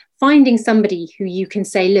friend, finding somebody who you can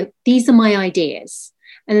say, look, these are my ideas.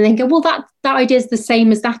 And then they go, well, that idea is the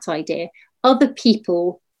same as that idea. Other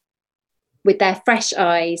people with their fresh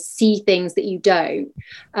eyes see things that you don't.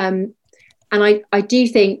 And I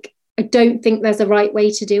don't think there's a right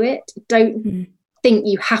way to do it. Don't think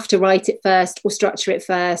you have to write it first or structure it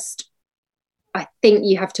first. I think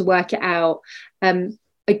you have to work it out.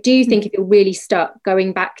 I do think if you're really stuck,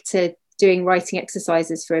 going back to doing writing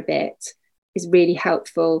exercises for a bit is really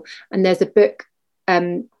helpful. And there's a book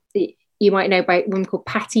that you might know by a woman called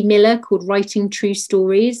Patty Miller called Writing True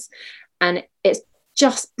Stories. And it's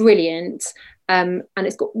just brilliant. And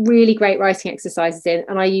it's got really great writing exercises in,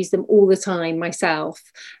 and I use them all the time myself.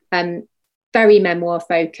 Very memoir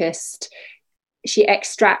focused. She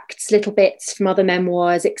extracts little bits from other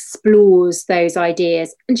memoirs, explores those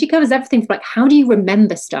ideas, and she covers everything from like, how do you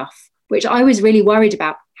remember stuff, which I was really worried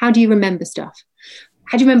about. How do you remember stuff?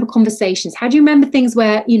 How do you remember conversations? How do you remember things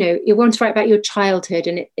where, you want to write about your childhood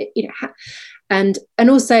and and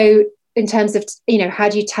also in terms of, how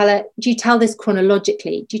do you tell it? Do you tell this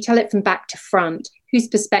chronologically? Do you tell it from back to front? Whose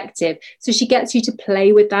perspective? So she gets you to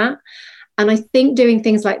play with that. And I think doing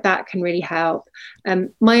things like that can really help.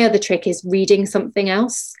 My other trick is reading something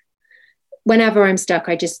else. Whenever I'm stuck,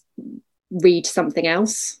 I just read something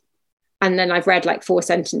else. And then I've read like 4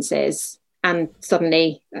 sentences and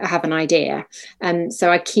suddenly I have an idea. So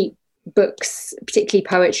I keep books, particularly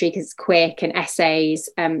poetry, because it's quick, and essays,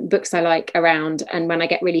 books I like around. And when I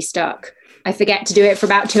get really stuck, I forget to do it for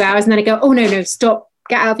about 2 hours. And then I go, oh, no, stop,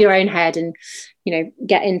 get out of your own head and,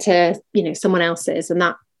 get into, someone else's. And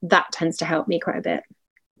that tends to help me quite a bit.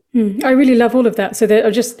 I really love all of that. So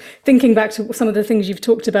I'm just thinking back to some of the things you've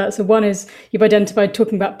talked about. So one is you've identified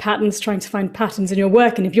talking about patterns, trying to find patterns in your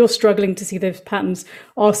work. And if you're struggling to see those patterns,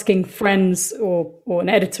 asking friends or an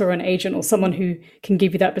editor or an agent or someone who can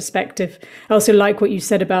give you that perspective. I also like what you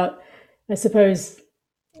said about, I suppose,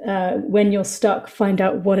 when you're stuck, find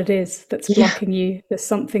out what it is that's blocking you. There's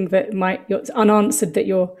something that it's unanswered that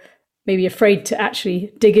you're maybe afraid to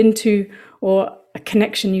actually dig into, or a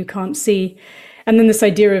connection you can't see. And then this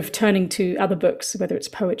idea of turning to other books, whether it's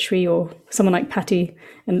poetry or someone like Patty,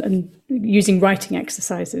 and using writing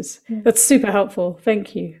exercises. That's super helpful.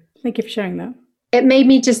 Thank you. Thank you for sharing that. It made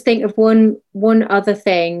me just think of one other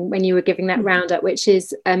thing when you were giving that roundup, which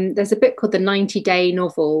is there's a book called The 90-Day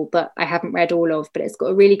Novel that I haven't read all of, but it's got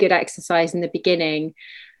a really good exercise in the beginning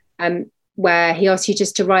where he asks you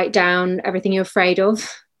just to write down everything you're afraid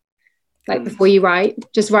of. Like before you write,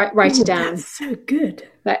 just write it down. That's so good.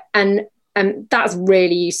 And that's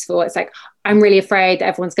really useful. It's like, I'm really afraid that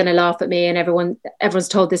everyone's going to laugh at me, and everyone's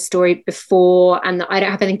told this story before, and I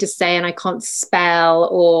don't have anything to say, and I can't spell,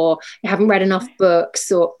 or I haven't read enough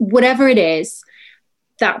books, or whatever it is.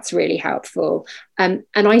 That's really helpful. And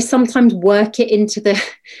I sometimes work it into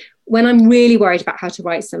when I'm really worried about how to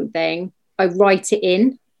write something, I write it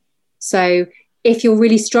in. So if you're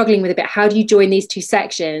really struggling with a bit, how do you join these 2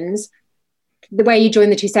 sections? The way you join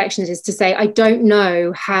the 2 sections is to say, I don't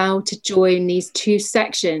know how to join these 2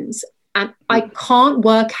 sections, and I can't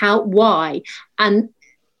work out why. And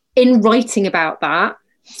in writing about that,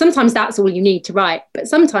 sometimes that's all you need to write, but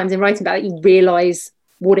sometimes in writing about it, you realize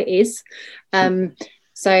what it is.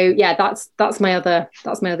 So yeah, that's my other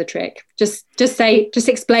trick. Just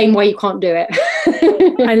explain why you can't do it.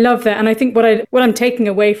 I love that. And I think what I'm taking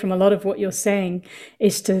away from a lot of what you're saying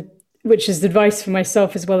is which is advice for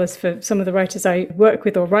myself as well as for some of the writers I work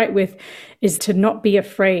with or write with, is to not be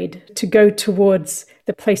afraid to go towards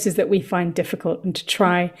the places that we find difficult and to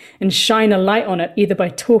try and shine a light on it, either by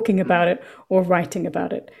talking about it or writing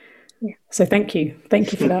about it. Yeah. So thank you.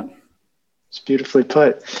 Thank you for that. It's beautifully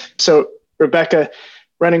put. So Rebecca,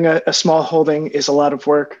 running a small holding is a lot of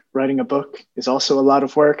work. Writing a book is also a lot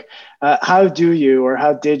of work. How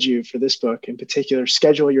did you, for this book in particular,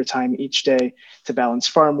 schedule your time each day to balance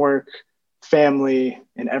farm work, family,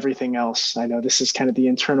 and everything else? I know this is kind of the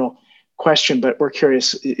internal question, but we're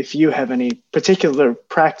curious if you have any particular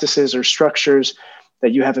practices or structures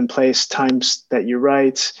that you have in place, times that you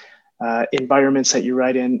write, environments that you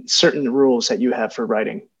write in, certain rules that you have for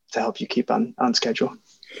writing to help you keep on schedule.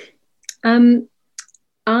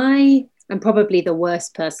 I am probably the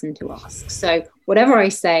worst person to ask. So whatever I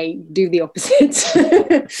say, do the opposite.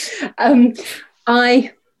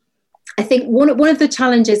 I think one of the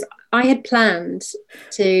challenges, I had planned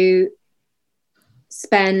to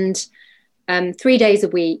spend 3 days a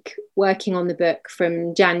week working on the book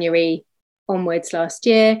from January onwards last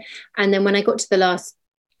year. And then when I got to the last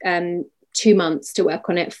 2 months to work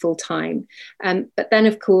on it full time. But then,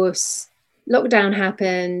 of course, lockdown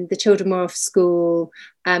happened, the children were off school,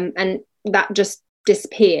 and that just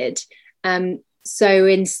disappeared. So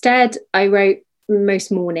instead, I wrote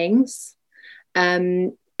most mornings,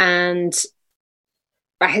 and I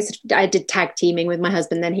did tag teaming with my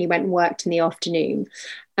husband. Then he went and worked in the afternoon,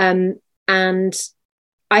 and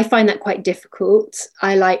I find that quite difficult.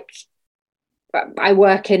 I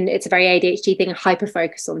work in, it's a very ADHD thing, hyper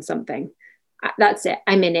focus on something. That's it.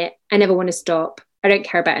 I'm in it. I never want to stop. I don't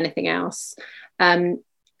care about anything else. And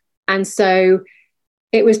so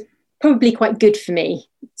it was probably quite good for me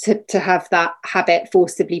to have that habit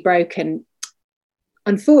forcibly broken.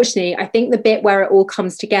 Unfortunately, I think the bit where it all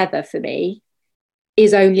comes together for me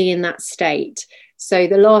is only in that state. So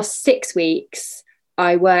the last 6 weeks,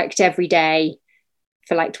 I worked every day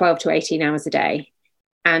for like 12 to 18 hours a day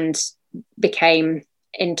and became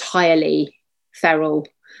entirely feral,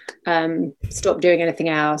 stopped doing anything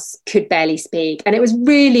else, could barely speak. And it was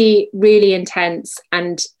really, really intense.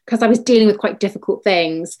 And because I was dealing with quite difficult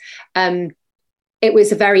things, it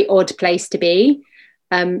was a very odd place to be.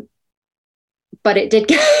 But it did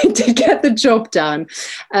get the job done.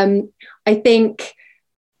 I think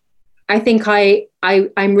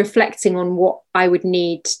I'm reflecting on what I would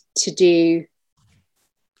need to do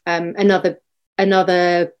another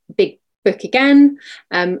big book again.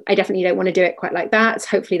 I definitely don't want to do it quite like that. So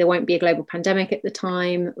hopefully there won't be a global pandemic at the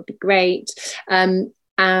time. That would be great. And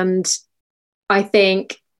I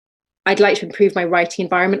think I'd like to improve my writing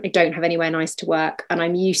environment. I don't have anywhere nice to work, and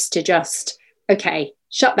I'm used to just, okay,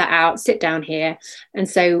 shut that out, sit down here. And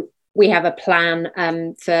so we have a plan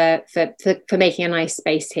for making a nice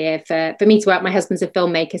space here for me to work. My husband's a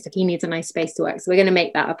filmmaker, so he needs a nice space to work. So we're going to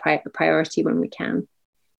make that a priority when we can.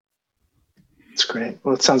 That's great.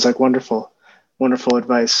 Well, it sounds like wonderful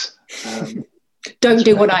advice. Don't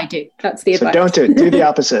do what I do. That's the advice. So don't do it. Do the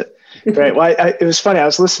opposite. Right. Well, it was funny. I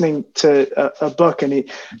was listening to a book, and he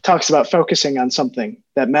talks about focusing on something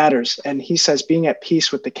that matters. And he says being at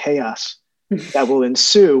peace with the chaos that will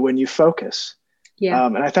ensue when you focus. Yeah.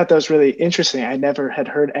 And I thought that was really interesting. I never had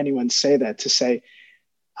heard anyone say that, to say,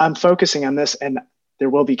 I'm focusing on this and there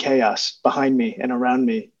will be chaos behind me and around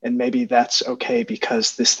me. And maybe that's okay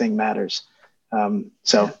because this thing matters.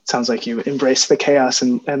 So it sounds like you embraced the chaos,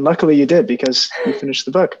 and luckily you did, because you finished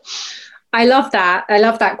the book. I love that. I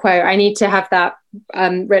love that quote. I need to have that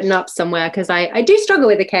written up somewhere, because I do struggle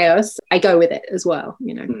with the chaos. I go with it as well,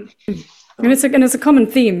 you know. And it's a common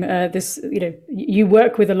theme. You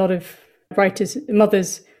work with a lot of writers,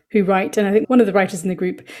 mothers who write, and I think one of the writers in the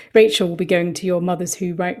group, Rachel, will be going to your Mothers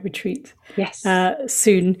Who Write retreat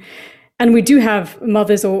soon. And we do have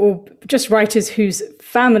mothers or just writers whose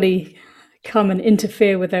family come and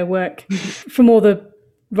interfere with their work. From all the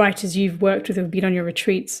writers you've worked with who've been on your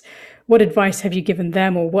retreats, what advice have you given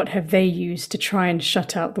them, or what have they used to try and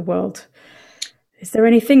shut out the world? Is there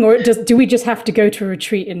anything, or do we just have to go to a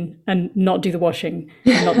retreat and not do the washing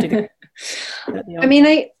and not do the I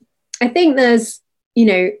mean, I think there's,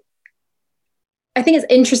 I think it's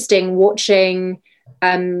interesting watching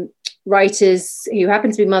writers who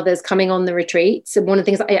happen to be mothers coming on the retreats. And one of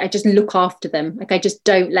the things, I just look after them. Like, I just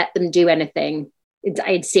don't let them do anything.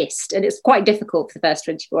 I insist. And it's quite difficult for the first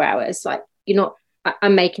 24 hours. Like,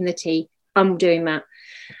 I'm making the tea, I'm doing that.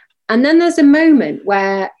 And then there's a moment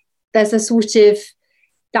where there's a sort of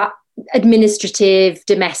that administrative,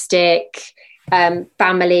 domestic,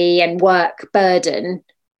 family and work burden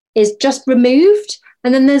is just removed.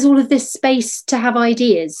 And then there's all of this space to have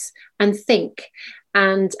ideas and think.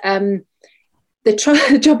 And the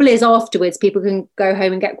trouble is, afterwards, people can go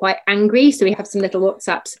home and get quite angry. So we have some little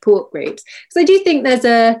WhatsApp support groups. So I do think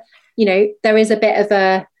there is a bit of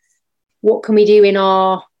a, what can we do in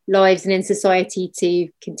our lives and in society to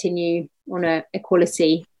continue on a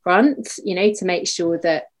equality front, to make sure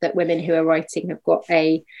that women who are writing have got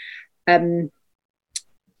a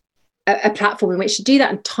platform in which to do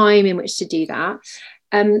that and time in which to do that.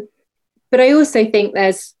 But I also think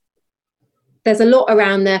there's a lot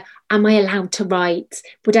around am I allowed to write?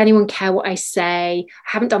 Would anyone care what I say? I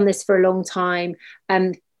haven't done this for a long time.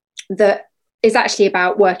 That is actually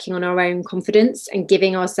about working on our own confidence and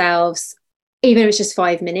giving ourselves, even if it's just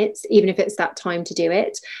 5 minutes, even if it's that time to do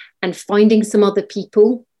it, and finding some other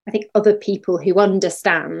people. I think other people who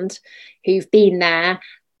understand, who've been there,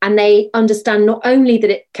 and they understand not only that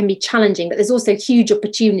it can be challenging, but there's also huge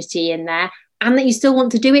opportunity in there, and that you still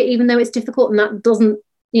want to do it even though it's difficult, and that doesn't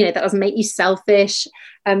make you selfish.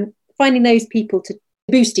 Finding those people to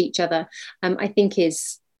boost each other, I think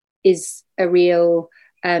is a real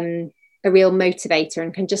motivator,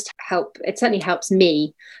 and can just help. It certainly helps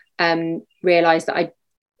me realize that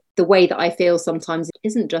the way that I feel sometimes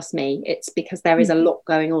isn't just me. It's because there is a lot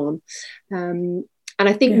going on. And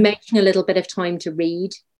I think making a little bit of time to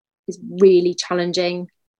read is really challenging,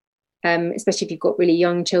 especially if you've got really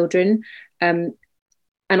young children. And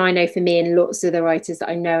I know for me and lots of the writers that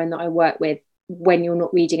I know and that I work with, when you're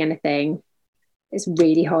not reading anything, it's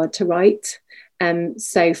really hard to write.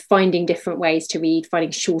 So finding different ways to read,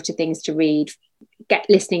 finding shorter things to read,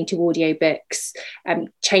 listening to audiobooks,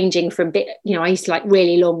 changing from I used to like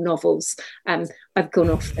really long novels. I've gone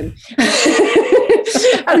off them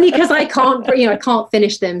only because I can't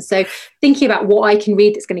finish them. So thinking about what I can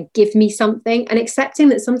read that's going to give me something, and accepting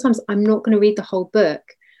that sometimes I'm not going to read the whole book,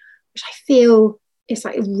 which I feel is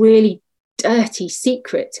like a really dirty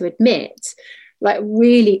secret to admit, like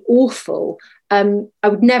really awful. I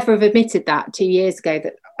would never have admitted that 2 years ago,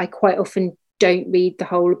 that I quite often don't read the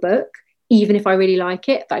whole book, even if I really like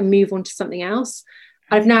it, that I move on to something else.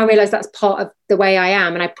 I've now realised that's part of the way I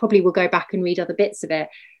am, and I probably will go back and read other bits of it.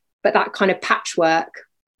 But that kind of patchwork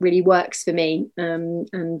really works for me. So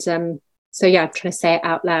I'm trying to say it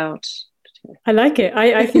out loud. I like it.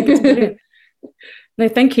 I think it's brilliant. No,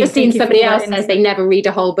 thank you. I've seen somebody else says they never read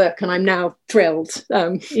a whole book, and I'm now thrilled.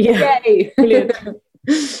 Yay! Brilliant.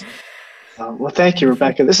 Well, thank you,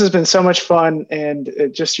 Rebecca. This has been so much fun, and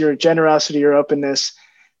just your generosity, your openness,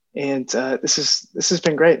 and this has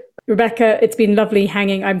been great. Rebecca, it's been lovely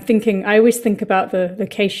hanging. I always think about the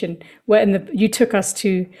location where you took us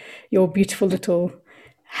to your beautiful little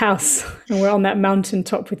house, and we're on that mountain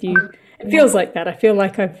top with you. It feels like that. I feel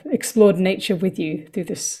like I've explored nature with you through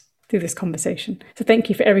this conversation. So thank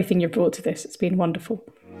you for everything you've brought to this. It's been wonderful.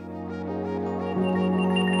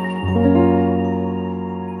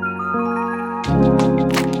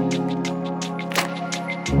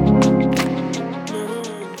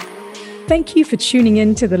 Thank you for tuning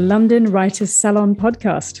in to the London Writers Salon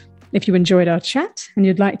podcast. If you enjoyed our chat and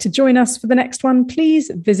you'd like to join us for the next one, please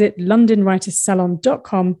visit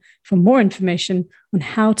londonwriterssalon.com for more information on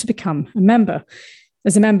how to become a member.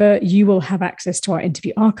 As a member, you will have access to our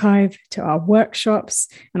interview archive, to our workshops,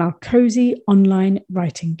 and our cozy online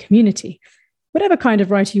writing community. Whatever kind of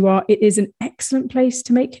writer you are, it is an excellent place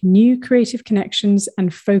to make new creative connections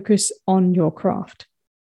and focus on your craft.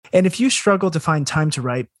 And if you struggle to find time to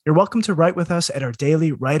write, you're welcome to write with us at our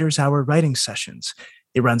daily Writers Hour writing sessions.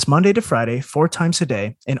 It runs Monday to Friday, 4 times a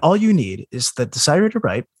day, and all you need is the desire to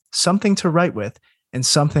write, something to write with, and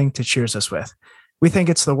something to cheers us with. We think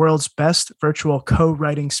it's the world's best virtual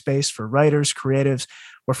co-writing space for writers, creatives,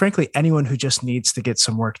 or frankly, anyone who just needs to get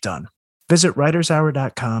some work done. Visit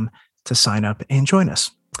writershour.com to sign up and join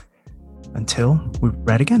us. Until we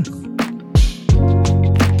write again.